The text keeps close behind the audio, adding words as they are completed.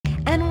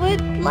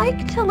would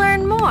like to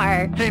learn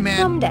more. Hey man,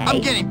 someday.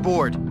 I'm getting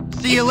bored.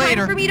 See you later. It's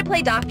time for me to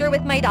play doctor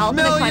with my dolls in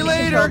the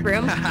climate control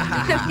room.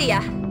 So see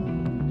ya.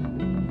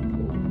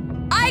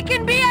 I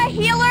can be a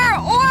healer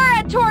or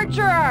a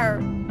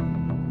torturer!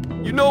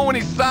 You know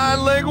any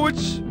sign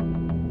language?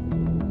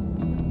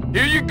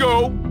 Here you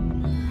go.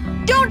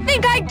 Don't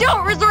think I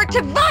don't resort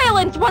to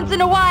violence once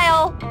in a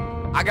while!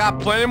 I got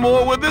plenty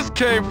more where this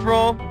came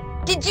from.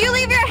 Did you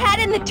leave your head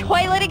in the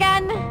toilet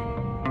again?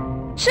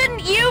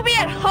 Shouldn't you be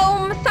at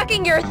home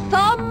sucking your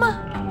thumb?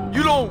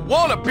 You don't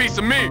want a piece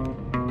of me.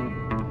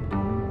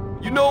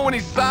 You know any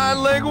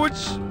sign language?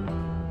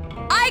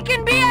 I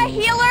can be a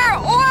healer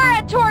or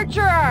a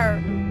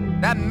torturer!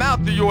 That mouth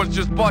of yours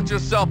just bought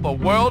yourself a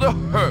world of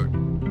hurt.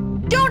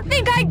 Don't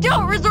think I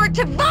don't resort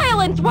to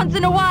violence once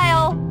in a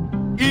while!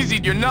 Easy,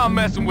 you're not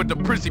messing with the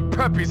prissy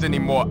preppies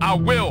anymore. I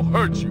will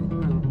hurt you.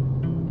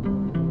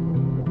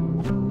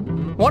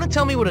 Want to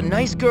tell me what a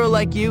nice girl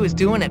like you is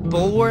doing at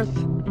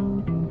Bullworth?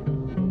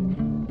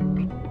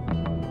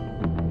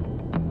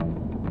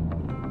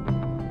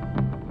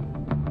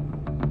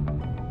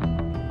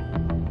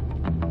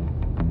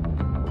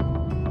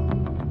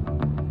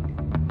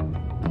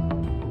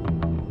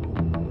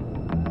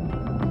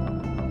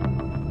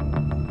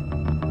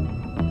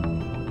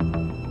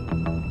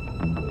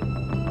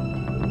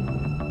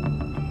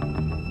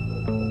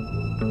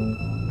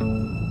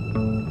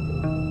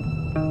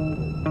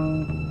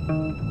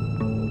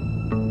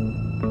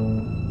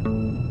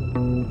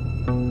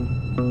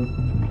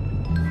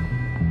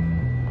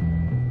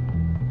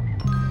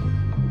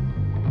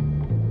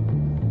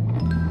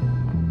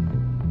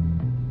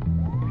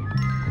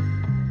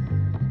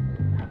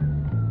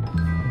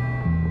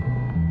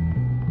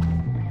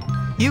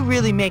 You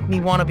really make me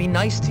want to be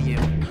nice to you.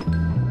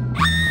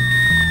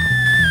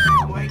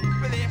 Wait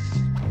for this.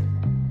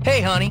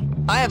 Hey, honey,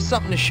 I have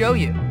something to show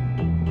you.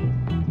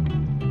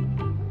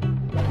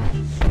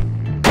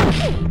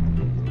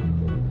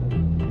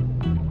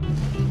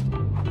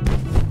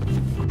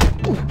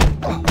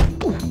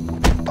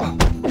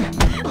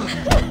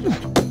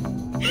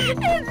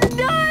 It's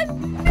not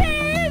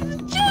fair! It's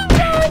just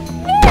not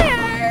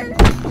fair!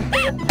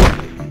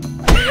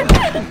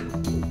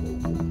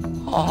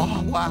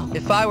 Oh, wow.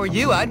 If I were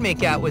you, I'd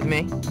make out with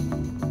me.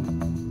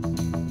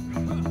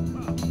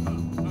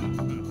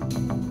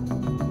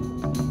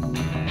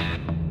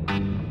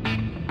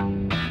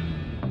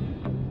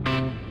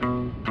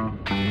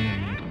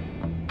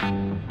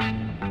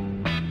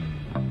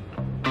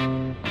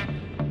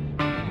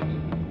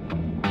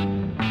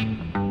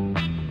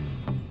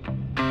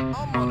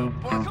 I'm gonna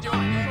bust your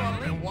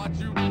head and watch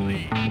you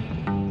bleed.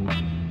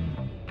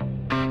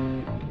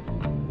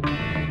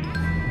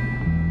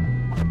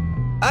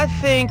 I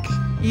think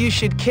you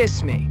should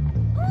kiss me.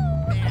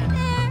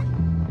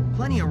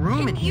 Plenty of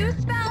room in Can you here.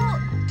 spell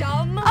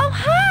dumb? Oh,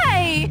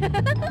 hi!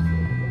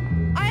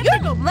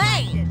 You're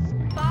late!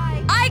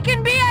 Bye. I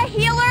can be a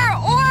healer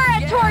or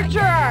a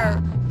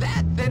torturer!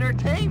 That's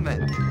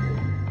entertainment.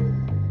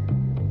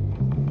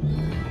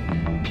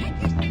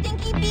 Get your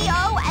stinky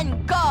B.O.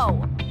 and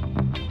go!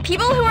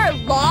 People who are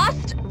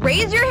lost,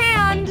 raise your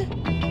hand!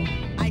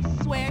 I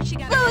swear she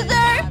got Loser! a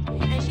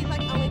job, and she's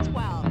like only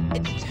 12.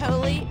 It's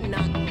totally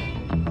not cool.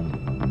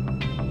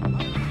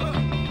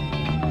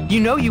 You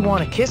know you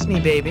want to kiss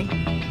me, baby.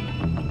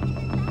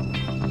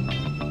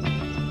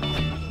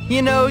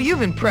 You know,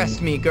 you've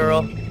impressed me,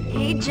 girl.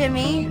 Hey,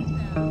 Jimmy.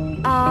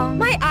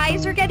 My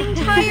eyes are getting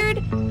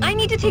tired. I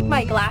need to take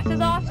my glasses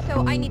off,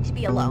 so I need to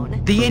be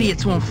alone. The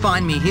idiots won't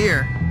find me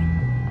here.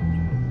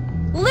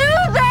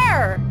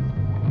 Loser!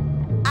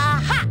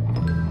 Aha!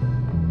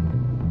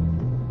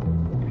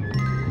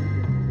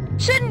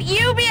 Shouldn't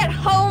you be at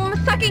home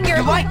sucking your...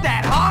 You like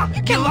that, huh?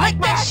 You can lick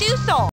my shoe sole!